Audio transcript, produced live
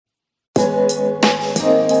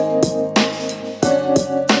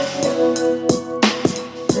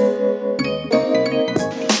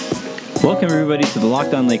Welcome, everybody, to the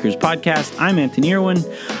Locked On Lakers podcast. I'm Anthony Irwin.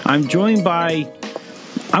 I'm joined by,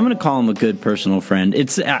 I'm going to call him a good personal friend.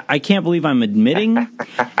 I can't believe I'm admitting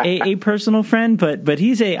a personal friend, but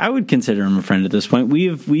I would consider him a friend at this point.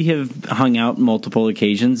 We have hung out multiple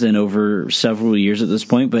occasions and over several years at this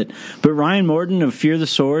point, but Ryan Morton of Fear the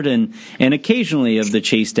Sword and occasionally of the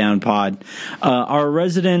Chase Down Pod, our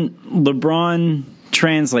resident LeBron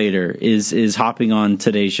translator is hopping on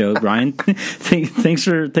today's show. Ryan, thanks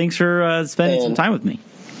for spending some time with me.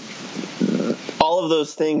 All of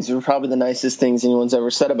those things were probably the nicest things anyone's ever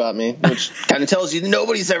said about me, which kind of tells you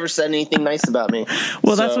nobody's ever said anything nice about me.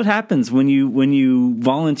 Well, that's what happens when you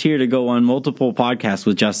volunteer to go on multiple podcasts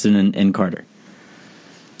with Justin and Carter.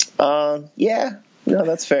 Yeah, no,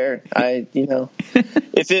 that's fair.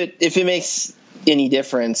 If it makes any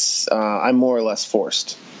difference, I'm more or less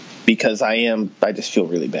forced. Because I just feel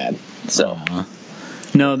really bad. So,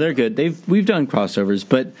 no, they're good. We've done crossovers,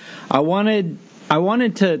 but I wanted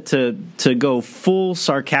to go full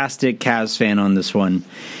sarcastic Cavs fan on this one,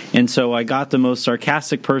 and so I got the most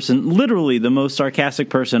sarcastic person, literally the most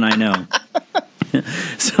sarcastic person I know.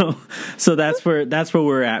 so that's where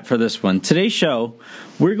we're at for this one. Today's show,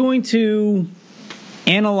 we're going to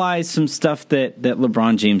analyze some stuff that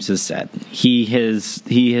LeBron James has said. He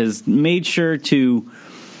has made sure to.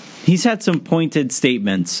 He's had some pointed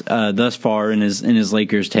statements thus far in his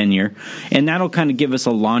Lakers tenure, and that'll kind of give us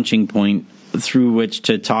a launching point through which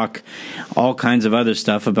to talk all kinds of other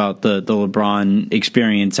stuff about the LeBron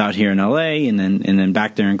experience out here in LA and then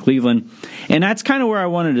back there in Cleveland. And that's kind of where I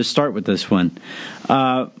wanted to start with this one.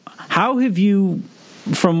 How have you,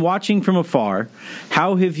 from watching from afar,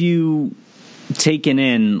 how have you taken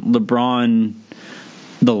in LeBron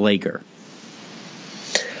the Laker?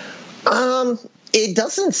 It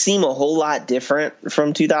doesn't seem a whole lot different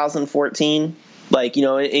from 2014. Like,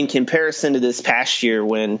 in comparison to this past year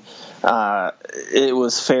when it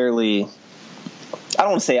was fairly, I don't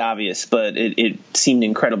want to say obvious, but it seemed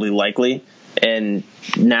incredibly likely. And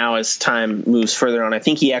now as time moves further on, I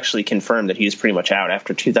think he actually confirmed that he was pretty much out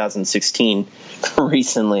after 2016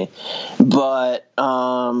 recently. But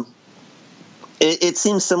it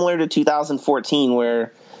seems similar to 2014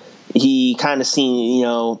 where he kind of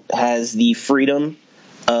has the freedom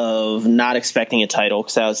of not expecting a title,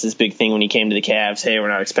 because that was his big thing when he came to the Cavs. Hey, we're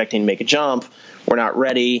not expecting to make a jump. We're not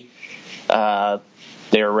ready. They were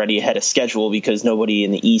already ahead of schedule because nobody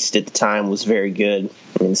in the East at the time was very good.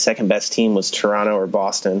 I mean, the second best team was Toronto or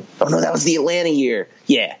Boston. Oh, no, that was the Atlanta year.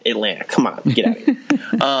 Yeah, Atlanta. Come on, get out of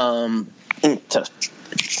here.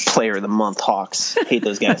 Player of the month, Hawks. Hate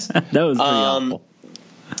those guys. That was pretty awful.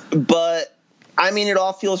 But I mean, it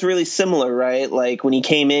all feels really similar, right? Like when he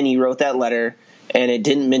came in, he wrote that letter, and it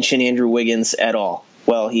didn't mention Andrew Wiggins at all.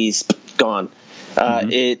 Well, he's gone.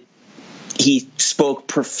 He spoke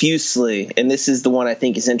profusely, and this is the one I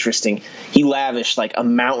think is interesting. He lavished like a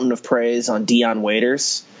mountain of praise on Dion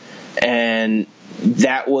Waiters, and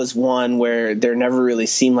that was one where there never really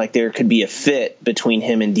seemed like there could be a fit between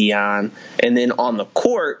him and Dion. And then on the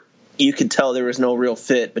court, you could tell there was no real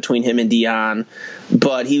fit between him and Dion,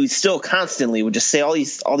 but he still constantly would just say all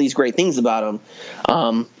these great things about him.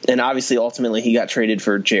 And obviously, ultimately, he got traded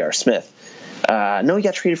for J.R. Smith. No, he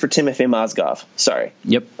got traded for Timofey Mozgov. Sorry.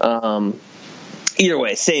 Yep. Either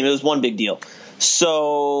way, same. It was one big deal.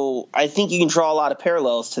 So I think you can draw a lot of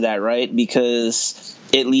parallels to that, right? Because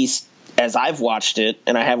at least as I've watched it,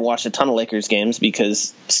 and I haven't watched a ton of Lakers games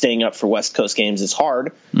because staying up for West Coast games is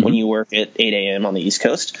hard when you work at 8 a.m. on the East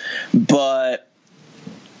Coast. But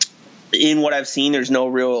in what I've seen, there's no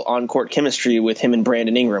real on-court chemistry with him and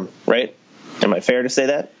Brandon Ingram, right? Am I fair to say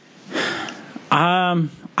that?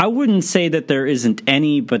 I wouldn't say that there isn't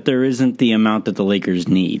any, but there isn't the amount that the Lakers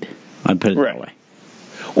need. I'd put it that way.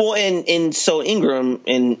 Well, and so Ingram,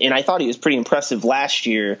 and I thought he was pretty impressive last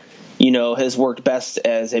year, has worked best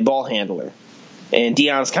as a ball handler. And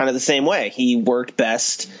Dion's kind of the same way. He worked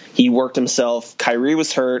best. He worked himself. Kyrie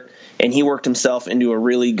was hurt, and he worked himself into a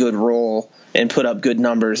really good role and put up good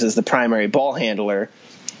numbers as the primary ball handler.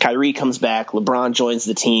 Kyrie comes back. LeBron joins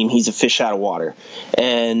the team. He's a fish out of water.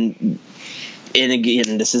 And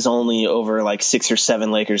again, this is only over like 6 or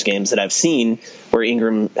 7 Lakers games that I've seen where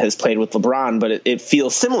Ingram has played with LeBron, but it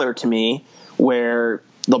feels similar to me where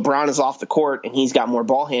LeBron is off the court and he's got more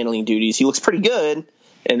ball handling duties. He looks pretty good,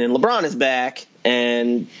 and then LeBron is back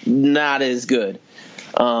and not as good.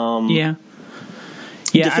 Yeah.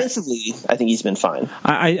 Yeah, defensively, I think he's been fine.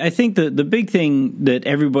 I think the big thing that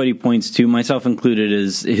everybody points to, myself included,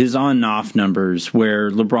 is his on and off numbers,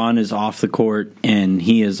 where LeBron is off the court and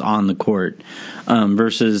he is on the court,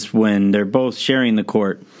 versus when they're both sharing the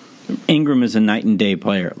court. Ingram is a night and day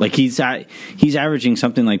player. Like he's averaging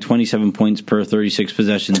something like 27 points per 36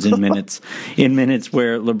 possessions in minutes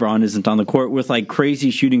where LeBron isn't on the court, with like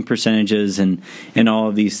crazy shooting percentages and all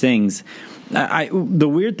of these things. The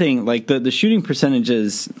weird thing, like the shooting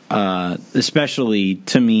percentages, especially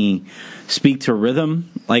to me, speak to rhythm.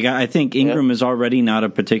 Like I think Ingram is already not a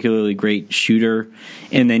particularly great shooter,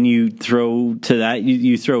 and then you throw to that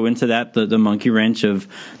you throw into that the monkey wrench of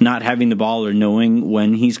not having the ball or knowing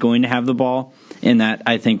when he's going to have the ball, and that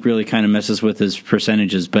I think really kind of messes with his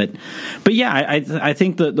percentages. But yeah, I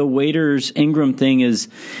think the Waiters Ingram thing is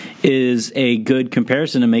a good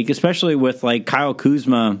comparison to make, especially with like Kyle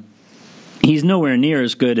Kuzma. He's nowhere near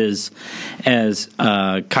as good as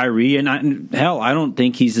Kyrie, and I don't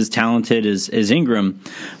think he's as talented as Ingram,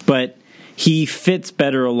 but he fits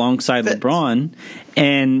better alongside LeBron,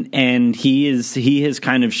 and he has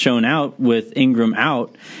kind of shown out with Ingram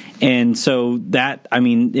out. And so that, I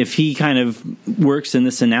mean, if he kind of works in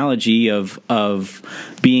this analogy of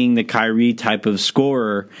being the Kyrie type of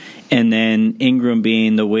scorer, and then Ingram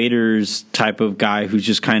being the Waiters type of guy who's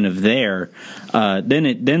just kind of there,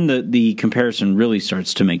 then the comparison really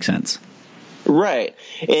starts to make sense. Right,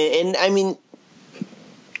 and I mean,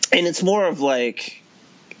 and it's more of like,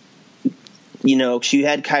 you know, 'cause you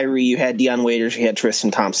had Kyrie, you had Dion Waiters, you had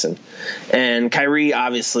Tristan Thompson. And Kyrie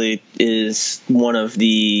obviously is one of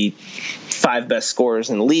the 5 best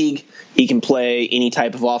scorers in the league. He can play any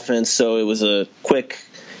type of offense, so it was a quick,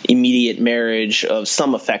 immediate marriage of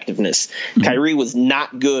some effectiveness. Mm-hmm. Kyrie was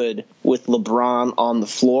not good with LeBron on the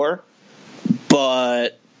floor,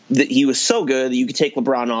 but he was so good that you could take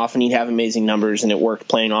LeBron off and he'd have amazing numbers, and it worked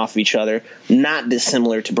playing off of each other. Not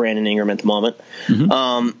dissimilar to Brandon Ingram at the moment.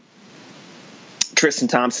 Mm-hmm. Tristan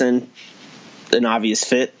Thompson, an obvious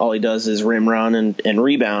fit. All he does is rim run and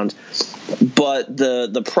rebound. But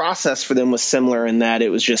the process for them was similar in that it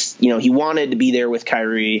was just, you know, he wanted to be there with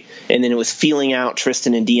Kyrie, and then it was feeling out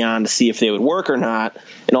Tristan and Dion to see if they would work or not,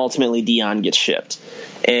 and ultimately Dion gets shipped.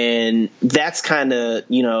 And that's kind of,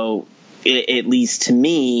 you know, at least to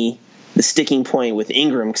me, the sticking point with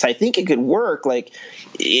Ingram, because I think it could work. Like,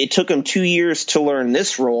 it took him 2 years to learn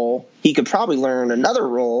this role. He could probably learn another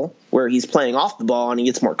role where he's playing off the ball and he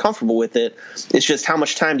gets more comfortable with it. It's just, how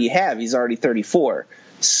much time do you have? He's already 34.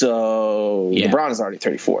 So LeBron is already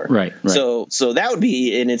 34. Right. So that would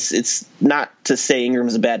be, and it's not to say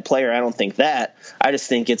Ingram's a bad player. I don't think that. I just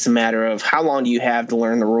think it's a matter of how long do you have to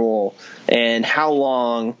learn the role, and how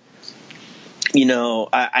long. You know,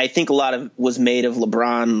 I think a lot of was made of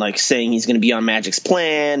LeBron, like saying he's going to be on Magic's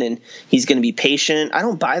plan and he's going to be patient. I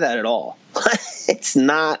don't buy that at all. It's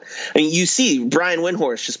not. I mean, you see, Brian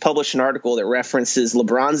Windhorst just published an article that references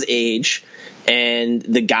LeBron's age and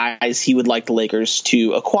the guys he would like the Lakers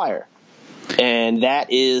to acquire, and that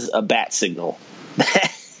is a bat signal.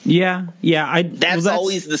 That's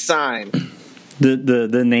always the sign.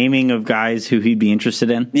 The naming of guys who he'd be interested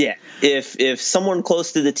in. Yeah, if someone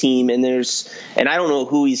close to the team, and I don't know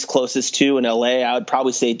who he's closest to in LA, I would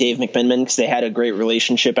probably say Dave McMenamin, because they had a great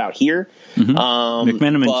relationship out here. Mm-hmm.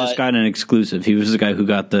 McMenamin just got an exclusive. He was the guy who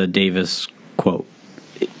got the Davis quote.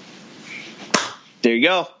 There you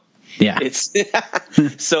go. Yeah.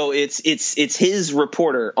 So it's his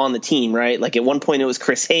reporter on the team, right? Like at one point it was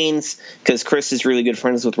Chris Haynes, because Chris is really good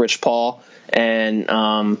friends with Rich Paul, and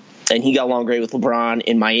he got along great with LeBron.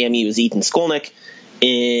 In Miami, it was Ethan Skolnick.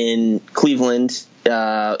 In Cleveland,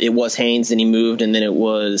 it was Haynes, and he moved, and then it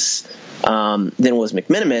was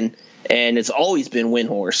McMenamin, and it's always been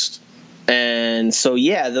Windhorst. And so,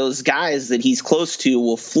 yeah, those guys that he's close to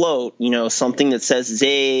will float, you know, something that says his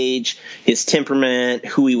age, his temperament,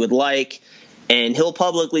 who he would like. And he'll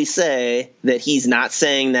publicly say that he's not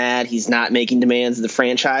saying that. He's not making demands of the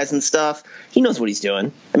franchise and stuff. He knows what he's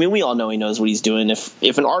doing. I mean, we all know he knows what he's doing.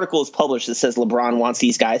 If an article is published that says LeBron wants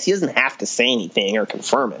these guys, he doesn't have to say anything or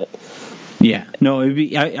confirm it. Yeah. No, it'd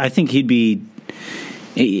be, I think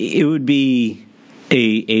it would be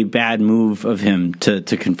a bad move of him to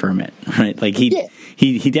confirm it, right? Like he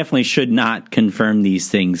definitely should not confirm these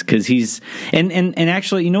things, because he's and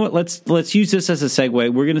actually, you know what? Let's use this as a segue.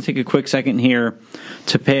 We're going to take a quick second here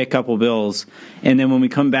to pay a couple bills, and then when we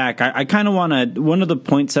come back, I kind of want to. One of the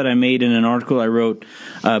points that I made in an article I wrote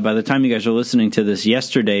by the time you guys are listening to this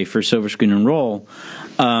yesterday for Silver Screen and Roll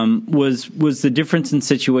was the difference in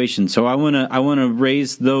situation. So I want to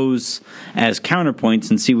raise those as counterpoints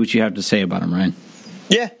and see what you have to say about them, Ryan.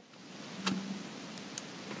 Yeah.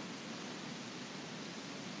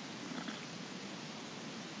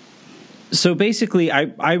 So basically,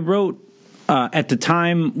 I wrote at the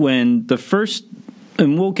time when the first,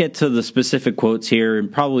 and we'll get to the specific quotes here,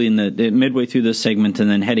 and probably in the midway through this segment, and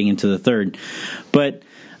then heading into the third. But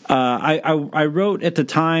I wrote at the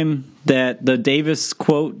time that the Davis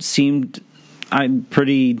quote seemed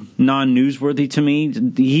pretty non-newsworthy to me.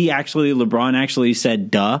 LeBron actually said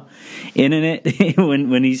 "duh" in it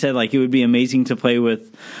when he said like it would be amazing to play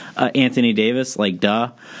with Anthony Davis, like "duh."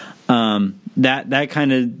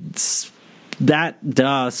 That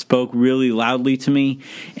duh spoke really loudly to me.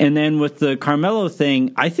 And then with the Carmelo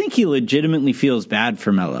thing, I think he legitimately feels bad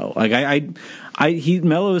for Melo. Like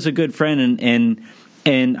Melo is a good friend,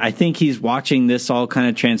 and I think he's watching this all kind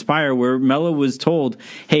of transpire where Melo was told,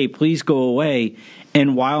 hey, please go away.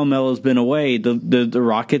 And while Melo's been away, the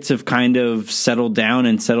Rockets have kind of settled down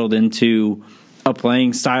and settled into a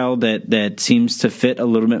playing style that seems to fit a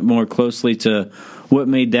little bit more closely to what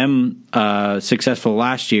made them successful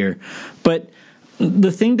last year. But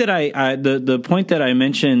the thing that the point that I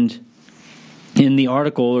mentioned in the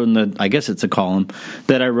article, or I guess it's a column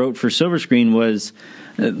that I wrote for Silver Screen, was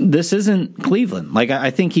this isn't Cleveland. Like,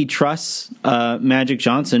 I think he trusts Magic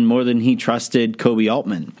Johnson more than he trusted Kobe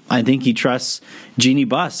Altman. I think he trusts Jeannie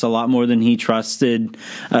Buss a lot more than he trusted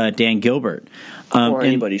Dan Gilbert. Or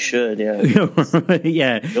anybody should, yeah.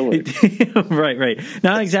 Yeah, right.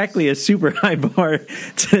 Not exactly a super high bar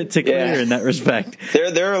to clear in that respect.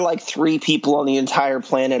 There are like 3 people on the entire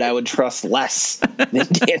planet I would trust less than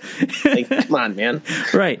Dan. Like, come on, man.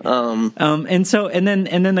 Right. And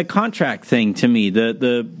then the contract thing to me,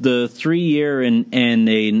 the 3-year and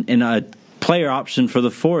a player option for the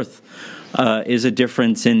 4th is a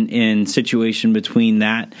difference in situation between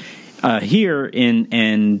that. Here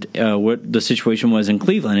and what the situation was in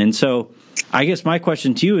Cleveland. And so I guess my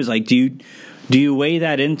question to you is, like, do you weigh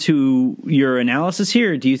that into your analysis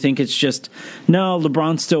here, or do you think it's just, no,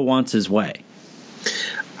 LeBron still wants his way?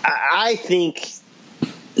 I think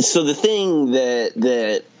so. The thing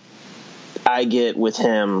that I get with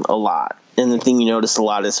him a lot, and the thing you notice a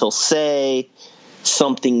lot, is he'll say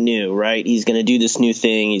something new, right? He's going to do this new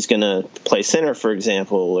thing. He's going to play center, for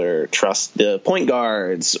example, or trust the point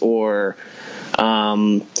guards, or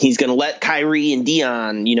he's going to let Kyrie and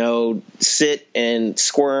Dion, sit and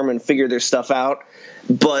squirm and figure their stuff out.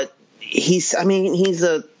 But he's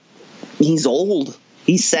old.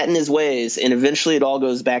 He's set in his ways, and eventually it all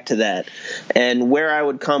goes back to that. And where I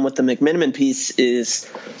would come with the McMenamin piece is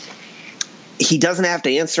he doesn't have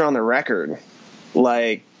to answer on the record.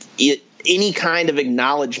 Like, any kind of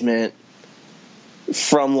acknowledgement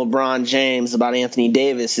from LeBron James about Anthony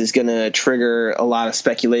Davis is going to trigger a lot of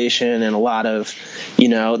speculation and a lot of,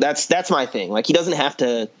 that's my thing. Like, he doesn't have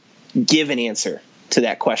to give an answer to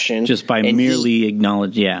that question just by merely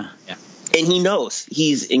acknowledge. Yeah. And he knows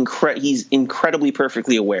he's incredibly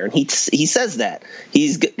perfectly aware, and he says that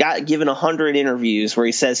he's got given 100 interviews where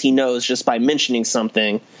he says he knows just by mentioning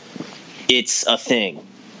something, it's a thing.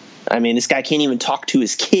 I mean, this guy can't even talk to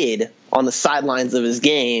his kid on the sidelines of his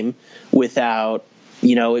game without,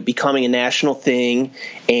 it becoming a national thing,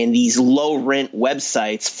 and these low-rent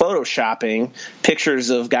websites photoshopping pictures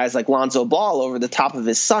of guys like Lonzo Ball over the top of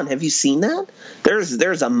his son. Have you seen that?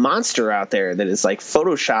 There's a monster out there that is like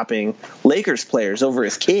photoshopping Lakers players over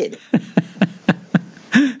his kid.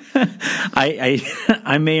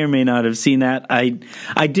 I may or may not have seen that. I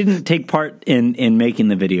didn't take part in making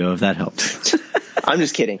the video, if that helps. I'm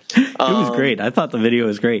just kidding. It was great. I thought the video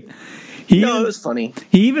was great. It was funny.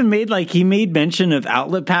 He even made mention of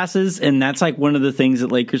outlet passes, and that's like one of the things that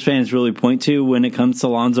Lakers fans really point to when it comes to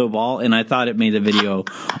Lonzo Ball, and I thought it made the video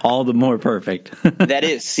all the more perfect. That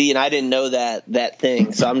is. See, and I didn't know that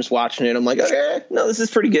thing, so I'm just watching it. I'm like, okay, no, this is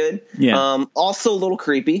pretty good. Yeah. Also a little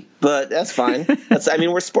creepy, but that's fine.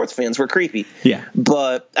 We're sports fans. We're creepy. Yeah.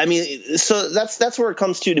 But, so that's where it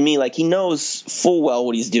comes to me. Like, he knows full well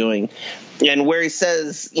what he's doing. And where he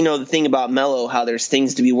says, the thing about Melo, how there's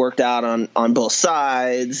things to be worked out on both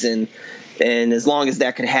sides, and as long as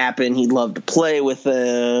that could happen, he'd love to play with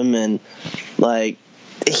him, and like,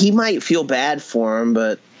 he might feel bad for him,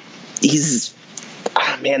 but that's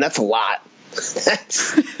a lot.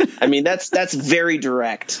 That's very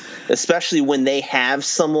direct, especially when they have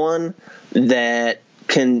someone that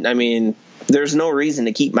can. There's no reason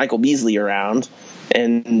to keep Michael Beasley around,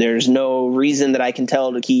 and there's no reason that I can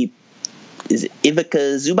tell to keep. Is it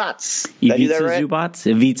Ivica Zubac? Did I do that right?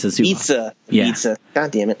 Ivica Zubac. Ivica.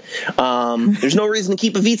 God damn it. There's no reason to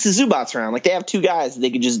keep Ivica Zubac around. Like, they have 2 guys that they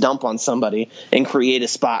could just dump on somebody and create a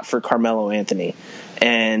spot for Carmelo Anthony.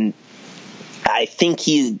 And I think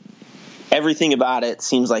everything about it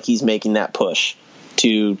seems like he's making that push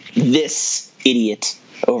to this idiot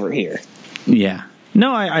over here. Yeah.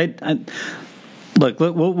 No, I look.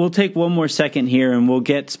 We'll take one more second here, and we'll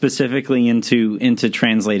get specifically into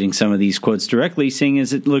translating some of these quotes directly, seeing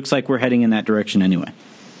as it looks like we're heading in that direction anyway.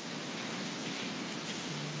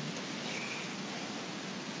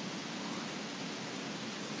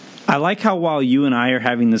 I like how while you and I are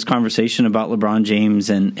having this conversation about LeBron James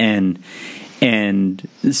and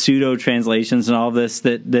pseudo translations and all this,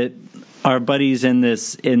 that our buddies in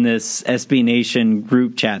this SB Nation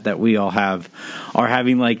group chat that we all have are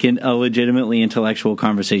having like a legitimately intellectual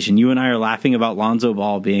conversation. You and I are laughing about Lonzo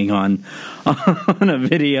Ball being on a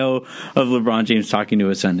video of LeBron James talking to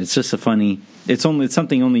his son. It's just it's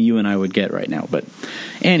something only you and I would get right now. But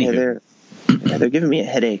anyway, they're giving me a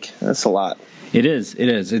headache. That's a lot. It is.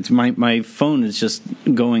 It's my phone is just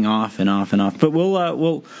going off and off and off. But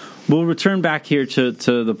we'll return back here to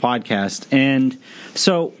the podcast. And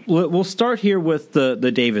so we'll start here with the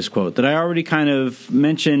Davis quote that I already kind of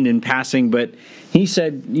mentioned in passing, but he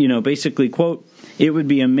said, basically, quote, "It would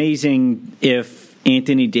be amazing if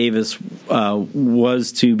Anthony Davis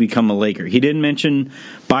was to become a Laker." He didn't mention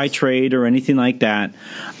by trade or anything like that,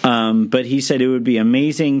 but he said it would be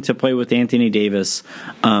amazing to play with Anthony Davis.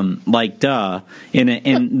 Like duh,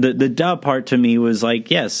 and the duh part to me was like,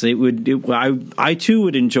 yes, it would. I too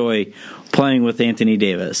would enjoy playing with Anthony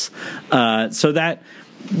Davis. So that.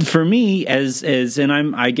 For me, and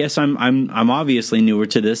I guess I'm obviously newer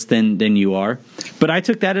to this than you are, but I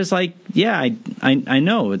took that as like, yeah, I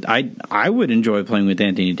know I would enjoy playing with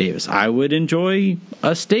Anthony Davis. I would enjoy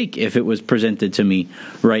a steak if it was presented to me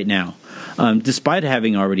right now, despite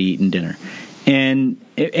having already eaten dinner, and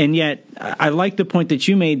yet I like the point that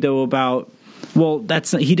you made though about. Well,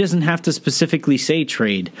 he doesn't have to specifically say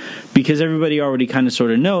trade because everybody already kind of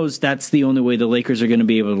sort of knows that's the only way the Lakers are going to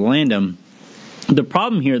be able to land him. The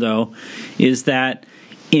problem here, though, is that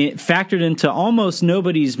it factored into almost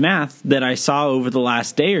nobody's math that I saw over the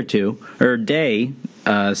last day or two, or day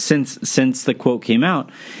since the quote came out,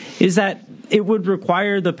 is that it would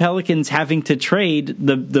require the Pelicans having to trade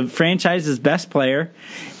the franchise's best player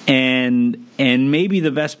and maybe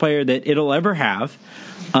the best player that it'll ever have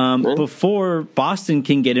before Boston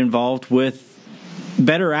can get involved with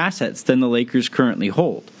better assets than the Lakers currently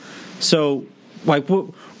hold. So, like,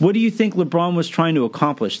 what do you think LeBron was trying to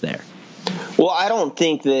accomplish there? Well, I don't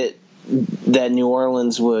think that New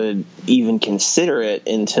Orleans would even consider it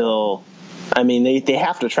until, I mean, they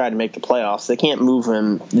have to try to make the playoffs. They can't move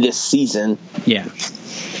him this season. Yeah.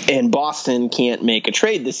 And Boston can't make a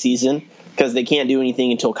trade this season because they can't do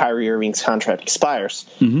anything until Kyrie Irving's contract expires.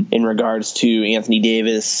 Mm-hmm. In regards to Anthony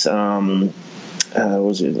Davis, No,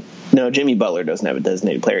 Jimmy Butler doesn't have a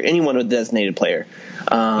designated player. Anyone with a designated player.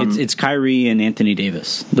 It's Kyrie and Anthony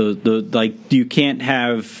Davis. You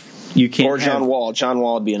can't or John Wall. John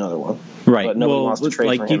Wall would be another one. Right. But nobody wants to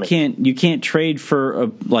trade for him. You can't trade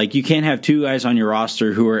for you can't have two guys on your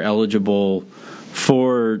roster who are eligible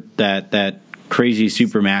for that crazy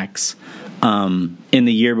supermax in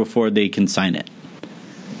the year before they can sign it.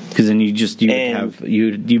 Because then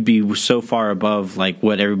you'd be so far above like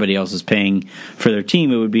what everybody else is paying for their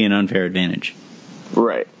team, it would be an unfair advantage.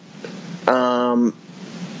 Right.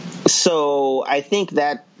 So I think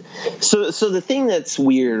that so the thing that's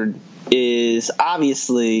weird is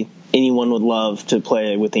obviously anyone would love to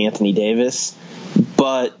play with Anthony Davis,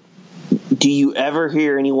 but do you ever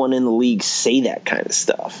hear anyone in the league say that kind of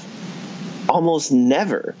stuff? Almost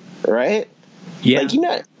never, right? Yeah.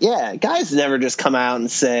 Guys never just come out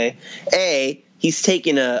and say, hey, he's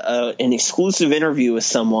taking an exclusive interview with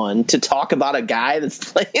someone to talk about a guy that's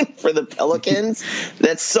playing for the Pelicans.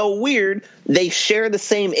 That's so weird. They share the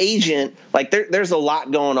same agent. Like there's a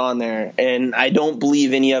lot going on there, and I don't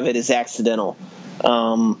believe any of it is accidental.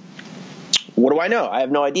 What do I know? I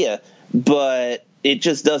have no idea. But it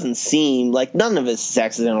just doesn't seem like none of this is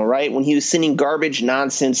accidental, right? When he was sending garbage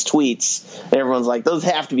nonsense tweets, everyone's like, those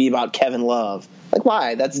have to be about Kevin Love. Like,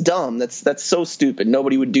 why? That's dumb. That's so stupid.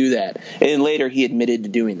 Nobody would do that. And then later he admitted to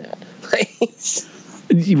doing that.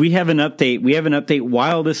 We have an update. We have an update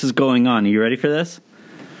while this is going on. Are you ready for this?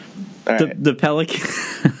 All right. The Pelican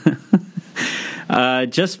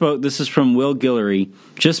just spoke. This is from Will Guillory.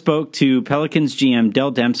 Just spoke to Pelicans GM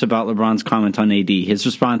Dell Demps about LeBron's comment on AD. His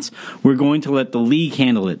response: "We're going to let the league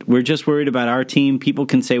handle it. We're just worried about our team. People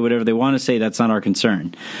can say whatever they want to say. That's not our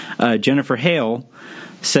concern." Jennifer Hale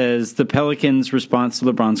says the Pelicans' response to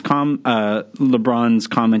LeBron's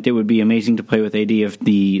comment: "It would be amazing to play with AD if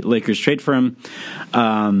the Lakers trade for him."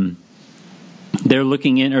 They're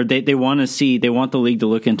looking in, or they want to see. They want the league to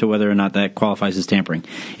look into whether or not that qualifies as tampering.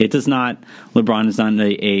 It does not. LeBron is not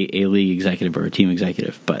a league executive or a team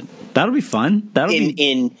executive, but that'll be fun. That'll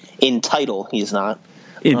in title, he's not.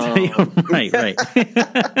 Right.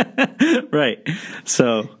 Right.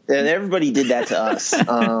 So, and everybody did that to us.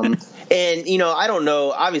 And, you know, I don't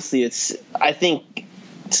know. Obviously, I think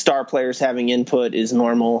star players having input is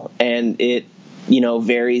normal, and it, you know,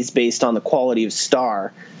 varies based on the quality of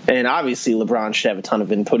star. And obviously, LeBron should have a ton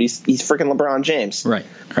of input. He's freaking LeBron James. Right.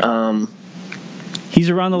 He's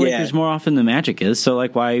around the Lakers more often than Magic is, so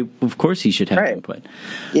like, why? Of course, he should have input.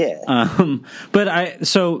 Yeah. But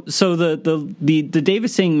so the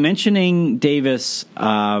Davis thing, mentioning Davis,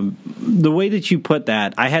 the way that you put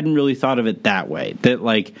that, I hadn't really thought of it that way. That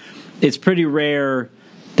like, it's pretty rare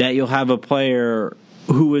that you'll have a player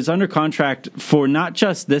who is under contract for not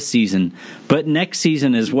just this season, but next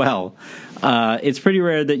season as well. It's pretty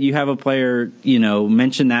rare that you have a player, you know,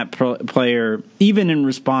 mention that player even in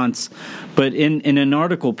response, but in an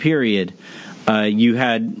article period, you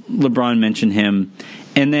had LeBron mention him.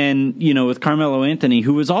 And then, you know, with Carmelo Anthony,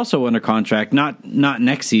 who was also under contract, not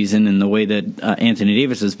next season in the way that Anthony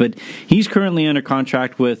Davis is, but he's currently under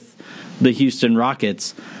contract with the Houston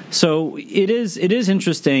Rockets. So it is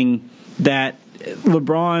interesting that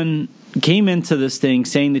LeBron came into this thing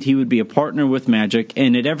saying that he would be a partner with Magic,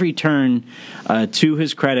 and at every turn, to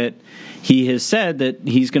his credit, he has said that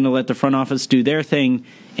he's going to let the front office do their thing,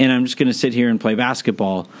 and I'm just going to sit here and play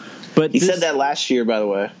basketball. But he said that last year, by the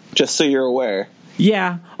way, just so you're aware.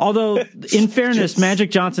 Yeah, although in fairness,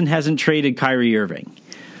 Magic Johnson hasn't traded Kyrie Irving.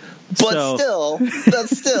 But still,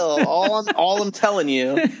 all I'm telling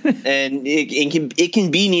you, and it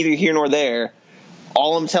can be neither here nor there.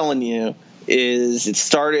 All I'm telling you is it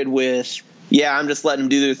started with, I'm just letting them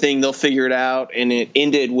do their thing, they'll figure it out, and it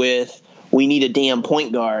ended with, we need a damn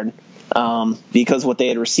point guard, because what they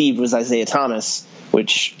had received was Isaiah Thomas,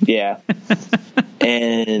 which,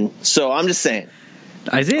 and so I'm just saying.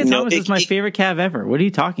 Isaiah Thomas is my favorite Cav ever. What are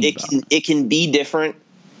you talking about? It can be different.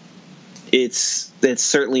 It's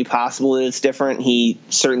certainly possible that it's different. He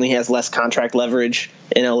certainly has less contract leverage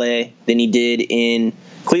in LA than he did in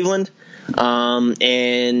Cleveland.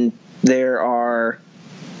 And there are,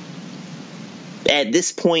 at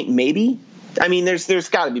this point, maybe. I mean, there's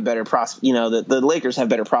got to be better prospects. You know, the Lakers have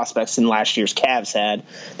better prospects than last year's Cavs had.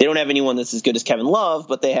 They don't have anyone that's as good as Kevin Love,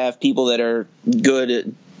 but they have people that are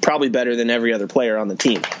good, probably better than every other player on the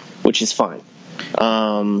team, which is fine.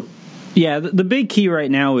 The big key right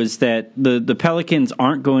now is that the Pelicans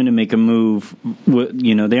aren't going to make a move.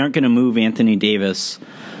 You know, they aren't going to move Anthony Davis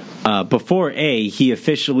before he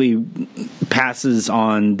officially passes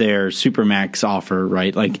on their Supermax offer,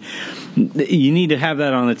 right? Like, you need to have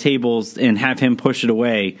that on the tables and have him push it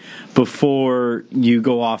away before you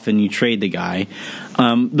go off and you trade the guy.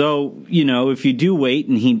 Though, you know, if you do wait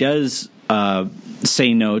and he does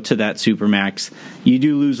say no to that Supermax, you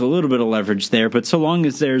do lose a little bit of leverage there. But so long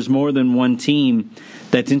as there's more than one team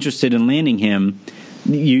that's interested in landing him,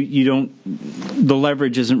 you don't, the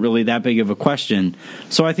leverage isn't really that big of a question.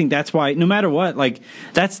 So I think that's why, no matter what, like,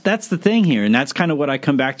 that's the thing here, and that's kind of what I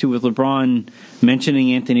come back to with LeBron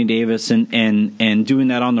mentioning Anthony Davis and doing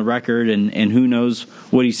that on the record, and who knows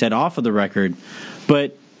what he said off of the record.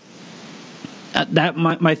 But that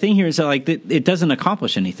my thing here is that, like, it doesn't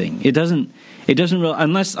accomplish anything. It doesn't really,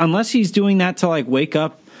 unless he's doing that to, like, wake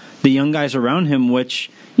up the young guys around him, which,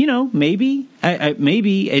 you know, maybe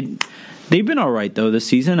they've been all right, though, this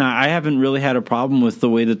season. I haven't really had a problem with the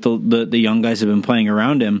way that the young guys have been playing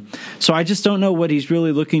around him. So I just don't know what he's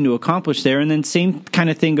really looking to accomplish there. And then same kind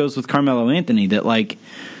of thing goes with Carmelo Anthony. That, like,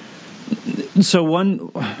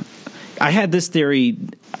 I had this theory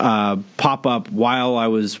pop up while I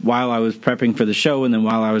was prepping for the show, and then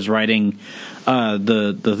while I was writing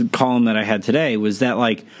the column that I had today, was that,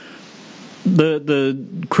 like,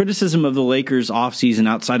 the criticism of the Lakers offseason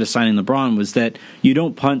outside of signing LeBron was that you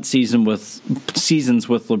don't punt seasons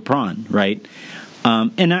with LeBron, right?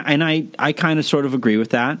 And I kind of sort of agree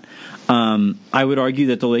with that. I would argue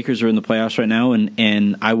that the Lakers are in the playoffs right now,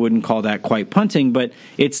 and I wouldn't call that quite punting, but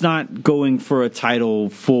it's not going for a title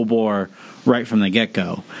full bore right from the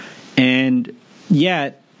get-go. And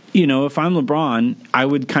yet, you know, if I'm LeBron, I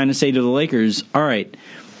would kind of say to the Lakers, all right,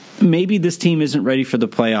 maybe this team isn't ready for the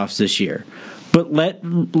playoffs this year, but let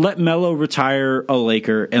Melo retire a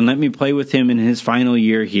Laker and let me play with him in his final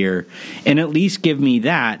year here, and at least give me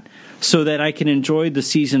that so that I can enjoy the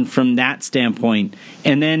season from that standpoint.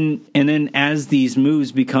 And then as these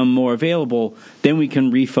moves become more available, then we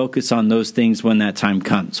can refocus on those things when that time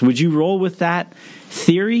comes. Would you roll with that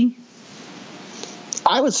theory?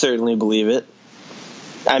 I would certainly believe it.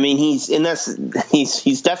 I mean, he's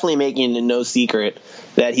definitely making it no secret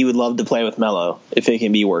that he would love to play with Melo if it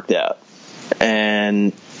can be worked out.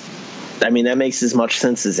 And I mean, that makes as much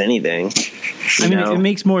sense as anything. I mean, it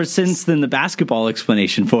makes more sense than the basketball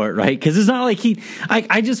explanation for it, right? Because it's not like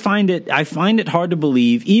I just find it hard to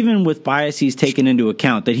believe, even with biases taken into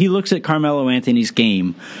account, that he looks at Carmelo Anthony's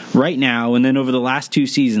game right now and then over the last 2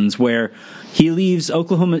 seasons where he leaves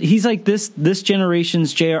Oklahoma. He's like this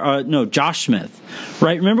generation's Josh Smith,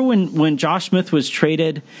 right? Remember when Josh Smith was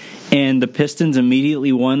traded and the Pistons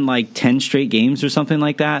immediately won like 10 straight games or something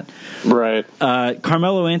like that? Right.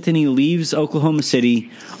 Carmelo Anthony leaves Oklahoma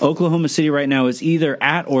City. Oklahoma City right now is either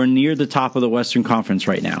at or near the top of the Western Conference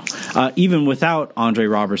right now, even without Andre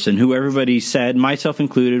Robertson, who everybody said, myself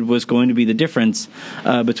included, was going to be the difference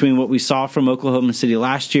between what we saw from Oklahoma City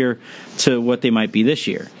last year to what they might be this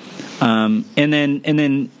year. And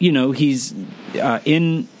then he's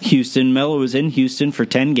in Houston. Melo was in Houston for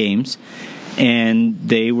 10 games, and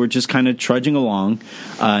they were just kind of trudging along.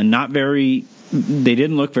 They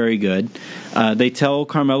didn't look very good. They tell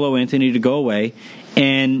Carmelo Anthony to go away,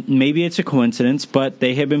 and maybe it's a coincidence, but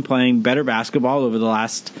they have been playing better basketball over the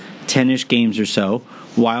last 10-ish games or so,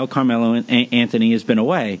 while Carmelo Anthony has been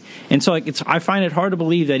away. And so I find it hard to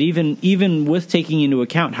believe that even with taking into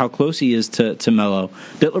account how close he is to Melo,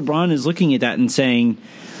 that LeBron is looking at that and saying,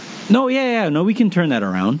 no, we can turn that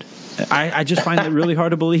around. I just find that really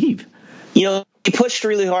hard to believe. He pushed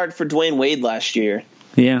really hard for Dwayne Wade last year.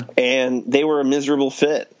 Yeah. And they were a miserable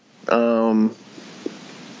fit. I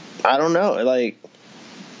don't know. Like,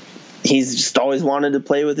 he's just always wanted to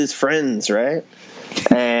play with his friends, right?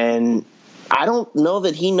 And I don't know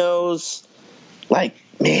that he knows, like,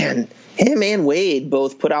 man, him and Wade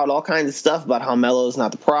both put out all kinds of stuff about how Melo's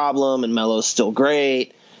not the problem and Melo's still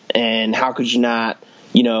great and how could you not,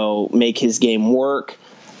 make his game work.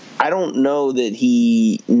 I don't know that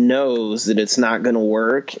he knows that it's not going to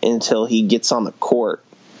work until he gets on the court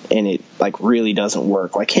and it, like, really doesn't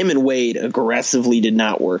work. Like, him and Wade aggressively did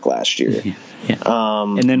not work last year. Yeah.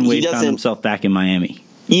 And then Wade found himself back in Miami.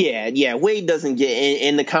 Yeah. Wade doesn't get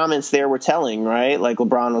in the comments there were telling, right? Like,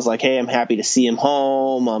 LeBron was like, hey, I'm happy to see him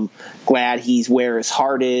home. I'm glad he's where his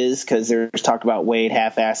heart is, because there's talk about Wade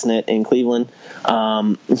half-assing it in Cleveland.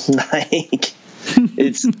 And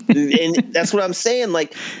that's what I'm saying.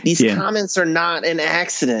 Like, these comments are not an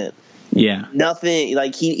accident. Yeah. Nothing.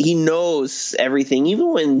 Like, he knows everything.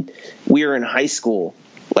 Even when we were in high school,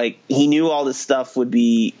 like, he knew all this stuff would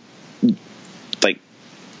be, like,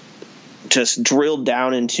 just drilled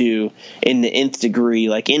down into in the nth degree.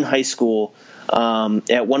 Like, in high school,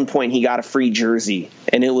 at one point he got a free jersey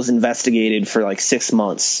and it was investigated for like 6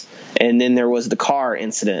 months. And then there was the car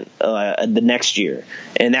incident the next year,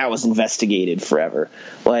 and that was investigated forever.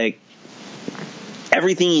 Like,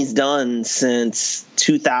 everything he's done since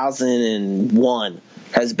 2001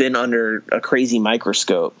 has been under a crazy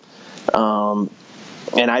microscope. And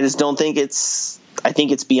I just don't think I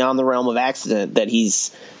think it's beyond the realm of accident that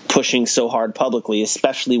he's pushing so hard publicly,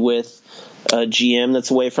 especially with a GM that's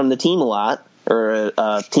away from the team a lot, or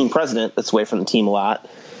a team president that's away from the team a lot.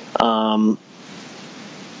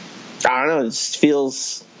 I don't know. It just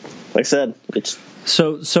feels, like I said, it's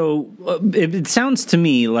it sounds to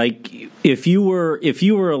me like if you were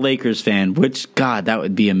a Lakers fan, which, God, that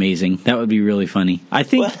would be amazing. That would be really funny. I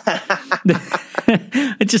think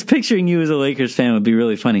just picturing you as a Lakers fan would be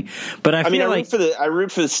really funny. But I root for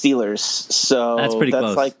the Steelers, so that's pretty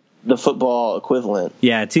close. Like the football equivalent.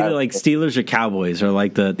 Yeah, it's either like Steelers or Cowboys, or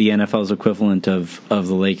like the NFL's equivalent of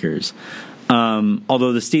the Lakers.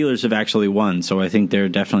 Although the Steelers have actually won, so I think they're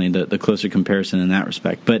definitely the closer comparison in that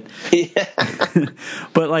respect. But,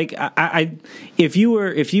 but like, if you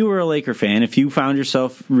were a Laker fan, if you found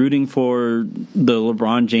yourself rooting for the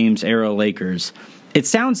LeBron James era Lakers, it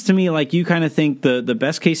sounds to me like you kind of think the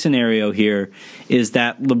best case scenario here is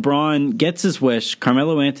that LeBron gets his wish,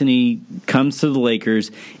 Carmelo Anthony comes to the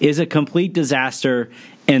Lakers, is a complete disaster,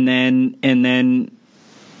 and then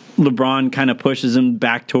LeBron kind of pushes him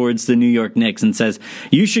back towards the New York Knicks and says,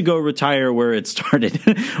 you should go retire where it started,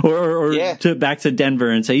 or back to Denver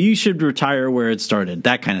and say, you should retire where it started,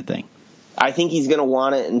 that kind of thing. I think he's going to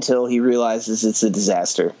want it until he realizes it's a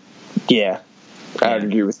disaster. Yeah, I would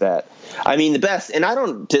agree with that. I mean, the best, and I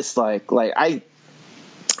don't dislike, like, I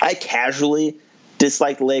casually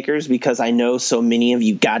dislike the Lakers because I know so many of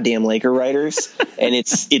you goddamn Laker writers, and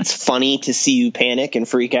it's funny to see you panic and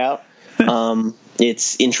freak out.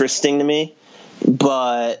 It's interesting to me,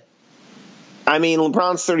 but I mean,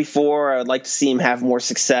 LeBron's 34. I would like to see him have more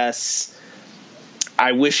success.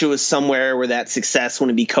 I wish it was somewhere where that success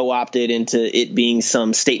wouldn't be co-opted into it being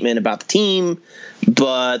some statement about the team,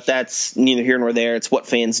 but that's neither here nor there. It's what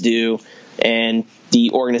fans do. and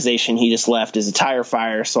the organization he just left is a tire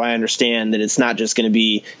fire. So I understand that it's not just going to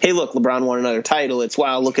be, hey, look, LeBron won another title. It's,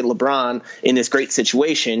 wow, look at LeBron in this great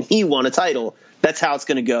situation. He won a title. That's how it's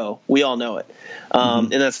going to go. We all know it. And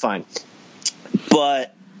that's fine.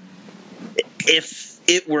 But if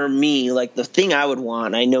it were me, like, the thing I would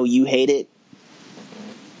want, I know you hate it,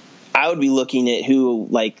 I would be looking at who,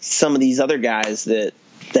 like, some of these other guys that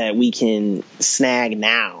we can snag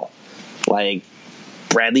now. Like,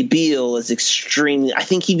 Bradley Beal is extremely – I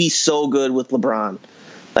think he'd be so good with LeBron.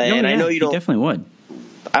 I know you don't – he definitely would.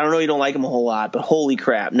 I don't know you don't like him a whole lot, but holy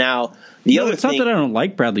crap. Now, it's not that I don't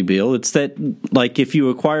like Bradley Beal. It's that, like, if you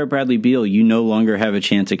acquire Bradley Beal, you no longer have a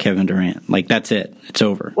chance at Kevin Durant. Like, that's it. It's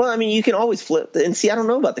over. Well, I mean, you can always flip – and see, I don't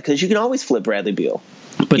know about that because you can always flip Bradley Beal.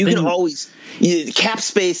 But you can always cap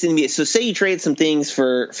space in the NBA. So say you trade some things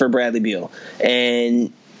for Bradley Beal,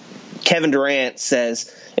 and Kevin Durant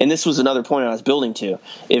says – and this was another point I was building to.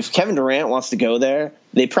 If Kevin Durant wants to go there,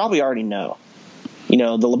 they probably already know. You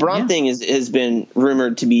know, the LeBron thing has been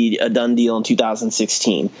rumored to be a done deal in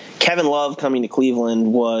 2016. Kevin Love coming to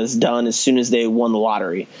Cleveland was done as soon as they won the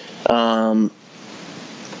lottery.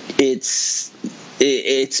 It's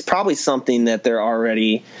probably something that they're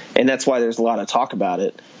already, and that's why there's a lot of talk about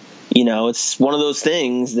it. You know, it's one of those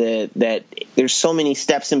things that there's so many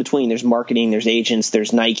steps in between. There's marketing, there's agents,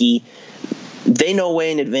 there's Nike. They know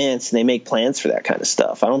way in advance and they make plans for that kind of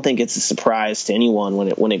stuff. I don't think it's a surprise to anyone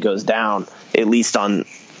when it goes down, at least on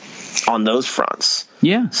those fronts.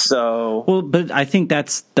 Yeah. So well, but I think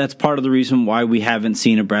that's part of the reason why we haven't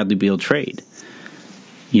seen a Bradley Beal trade.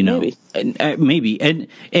 You know, maybe.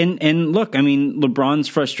 And look, I mean, LeBron's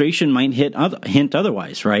frustration might hint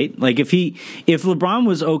otherwise, right? Like if LeBron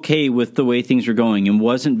was okay with the way things were going and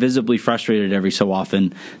wasn't visibly frustrated every so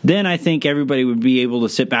often, then I think everybody would be able to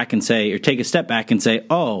sit back and say, or take a step back and say,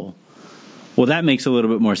 oh, well, that makes a little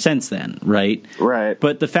bit more sense then, right? Right.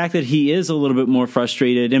 But the fact that he is a little bit more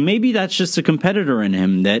frustrated, and maybe that's just a competitor in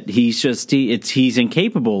him, that he's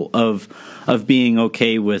incapable of being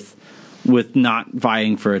okay with not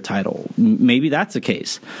vying for a title. Maybe that's the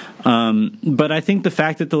case. But I think the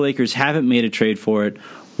fact that the Lakers haven't made a trade for it,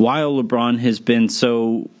 while LeBron has been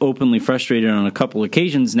so openly frustrated on a couple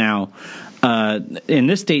occasions now, and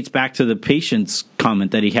this dates back to the patience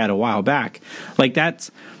comment that he had a while back, like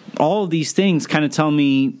that's all of these things kind of tell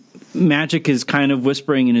me Magic is kind of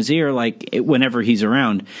whispering in his ear, like whenever he's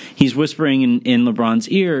around, he's whispering in LeBron's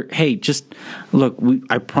ear, hey, just look,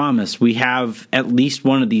 I promise we have at least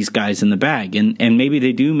one of these guys in the bag. And maybe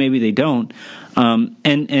they do, maybe they don't. And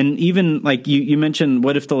even like you mentioned,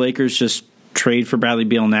 what if the Lakers just trade for Bradley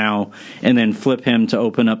Beal now and then flip him to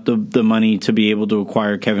open up the money to be able to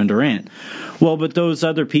acquire Kevin Durant? Well, but those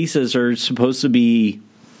other pieces are supposed to be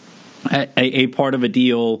a part of a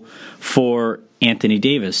deal for Anthony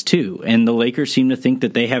Davis too, and the Lakers seem to think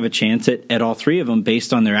that they have a chance at all three of them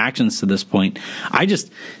based on their actions to this point.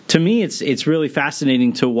 To me, it's really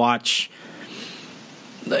fascinating to watch.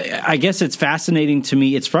 I guess it's fascinating to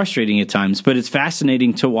me. It's frustrating at times, but it's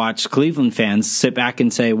fascinating to watch Cleveland fans sit back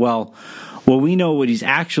and say, well, we know what he's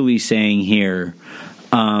actually saying here.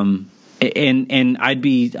 And I'd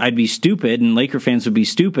be stupid, and Laker fans would be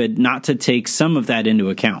stupid not to take some of that into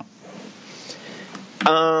account.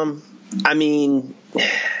 I mean,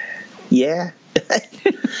 yeah.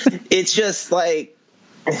 It's just like,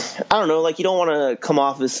 I don't know, like you don't want to come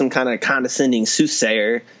off as some kind of condescending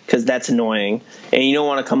soothsayer because that's annoying. And you don't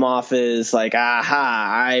want to come off as like,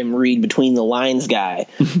 aha, I'm read between the lines guy.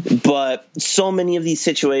 But so many of these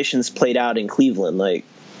situations played out in Cleveland, like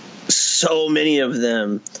so many of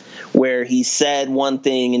them where he said one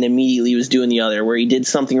thing and immediately was doing the other, where he did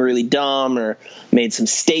something really dumb or made some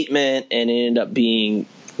statement and it ended up being,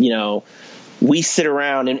 you know, we sit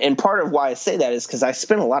around, and part of why I say that is because I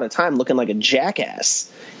spent a lot of time looking like a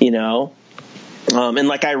jackass, you know, and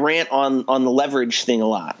like I rant on the leverage thing a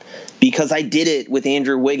lot because I did it with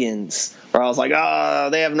Andrew Wiggins, where I was like, oh,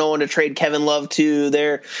 they have no one to trade Kevin Love to.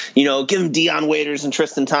 They're, you know, give them Dion Waiters and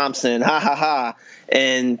Tristan Thompson, ha ha ha,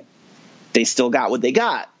 and they still got what they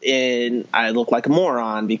got, and I look like a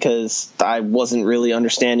moron because I wasn't really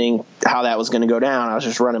understanding how that was going to go down. I was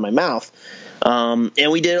just running my mouth.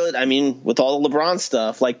 And we did it, I mean, with all the LeBron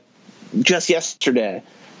stuff, like just yesterday,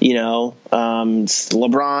 you know,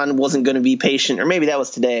 LeBron wasn't going to be patient, or maybe that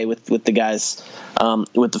was today with the guys,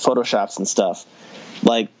 with the Photoshops and stuff.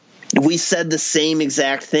 Like, we said the same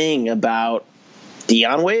exact thing about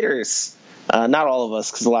Dion Waiters. Not all of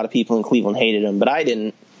us, because a lot of people in Cleveland hated him, but I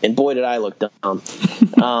didn't. And boy, did I look dumb.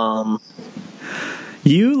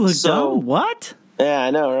 You look dumb? What? Yeah,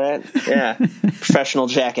 I know, right? Yeah. Professional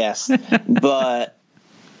jackass. But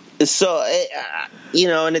So,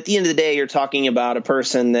 and at the end of the day, you're talking about a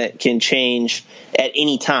person that can change at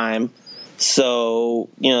any time. So,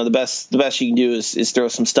 the best you can do is throw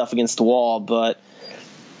some stuff against the wall. But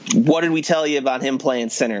what did we tell you about him playing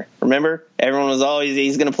center? Remember, everyone was always,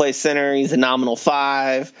 he's going to play center. He's a nominal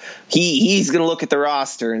 5. He's going to look at the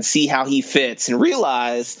roster and see how he fits and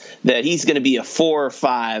realize that he's going to be a 4 or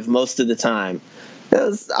 5 most of the time. That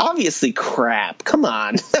was obviously crap. Come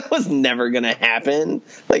on. That was never going to happen.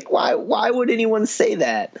 Like, why would anyone say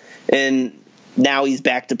that? And now he's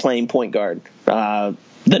back to playing point guard.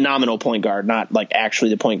 The nominal point guard, not like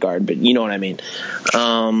actually the point guard, but you know what I mean.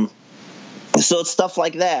 So it's stuff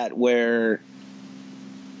like that where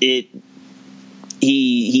he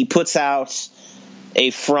puts out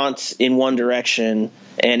a front in one direction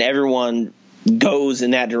and everyone goes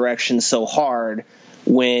in that direction so hard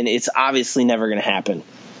when it's obviously never going to happen.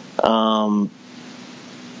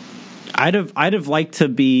 I'd have liked to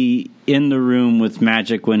be in the room with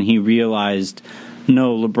Magic when he realized,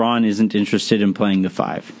 no, LeBron isn't interested in playing the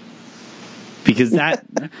 5, because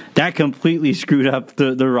that completely screwed up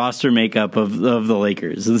the roster makeup of the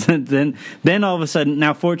Lakers. then all of a sudden,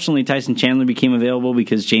 now fortunately Tyson Chandler became available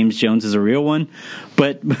because James Jones is a real one,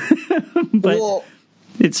 but well,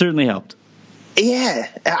 it certainly helped. Yeah,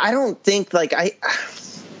 I don't think I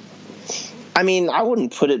mean, I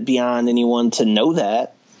wouldn't put it beyond anyone to know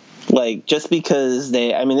that. Like, just because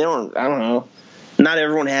they don't, I don't know. Not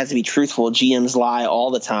everyone has to be truthful. GMs lie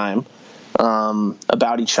all the time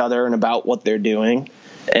about each other and about what they're doing.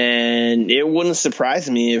 And it wouldn't surprise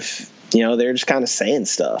me if, they're just kind of saying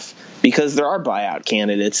stuff, because there are buyout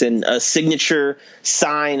candidates. And a signature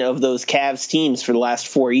sign of those Cavs teams for the last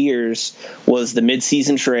 4 years was the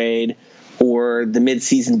midseason trade or the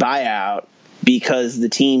midseason buyout, because the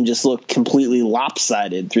team just looked completely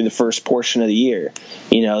lopsided through the first portion of the year.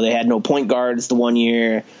 They had no point guards the one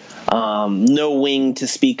year, no wing to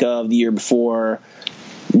speak of the year before,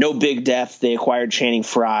 no big depth. They acquired Channing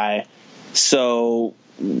Frye. So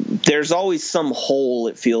there's always some hole,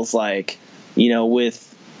 it feels like,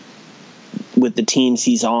 with the teams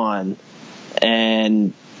he's on.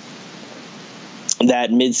 And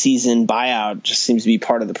that midseason buyout just seems to be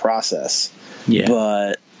part of the process. Yeah.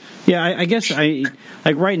 But yeah, I guess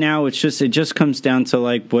right now it just comes down to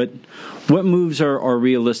what moves are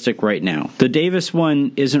realistic right now. The Davis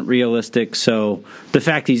one isn't realistic, so the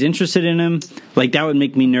fact he's interested in him, that would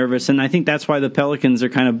make me nervous, and I think that's why the Pelicans are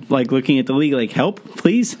kind of looking at the league help,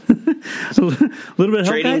 please. A little bit of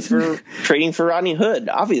help, guys. Trading for Rodney Hood,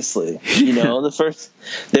 obviously.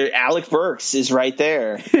 Alec Burks is right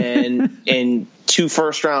there, and 2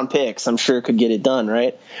 first-round picks, I'm sure, could get it done,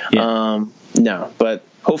 right? Yeah. No, but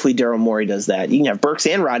hopefully Daryl Morey does that. You can have Burks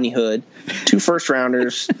and Rodney Hood, 2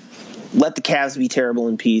 first-rounders. Let the Cavs be terrible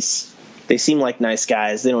in peace. They seem like nice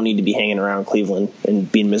guys. They don't need to be hanging around Cleveland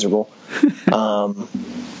and being miserable. All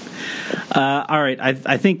right,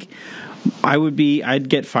 I think I'd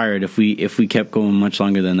get fired if we kept going much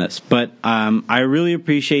longer than this. But I really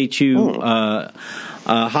appreciate you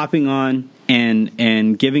hopping on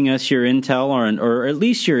and giving us your intel or at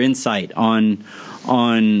least your insight on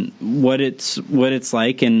what it's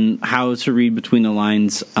like and how to read between the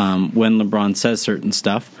lines when LeBron says certain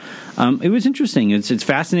stuff. It was interesting. It's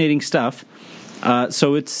fascinating stuff.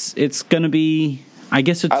 So it's going to be, I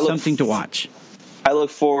guess it's something to watch. I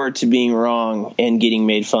look forward to being wrong and getting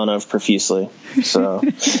made fun of profusely. So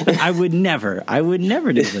I would never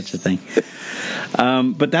do such a thing.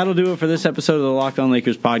 But that'll do it for this episode of the Locked On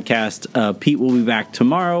Lakers podcast. Pete will be back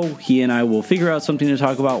tomorrow. He and I will figure out something to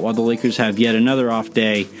talk about while the Lakers have yet another off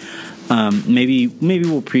day. Maybe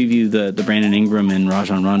we'll preview the Brandon Ingram and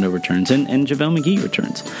Rajon Rondo returns and JaVale McGee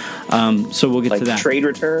returns. So we'll get to that. Trade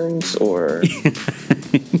returns or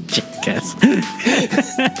guess.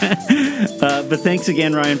 But thanks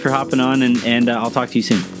again, Ryan, for hopping on, and I'll talk to you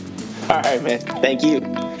soon. All right, man. Thank you.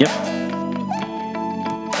 Yep.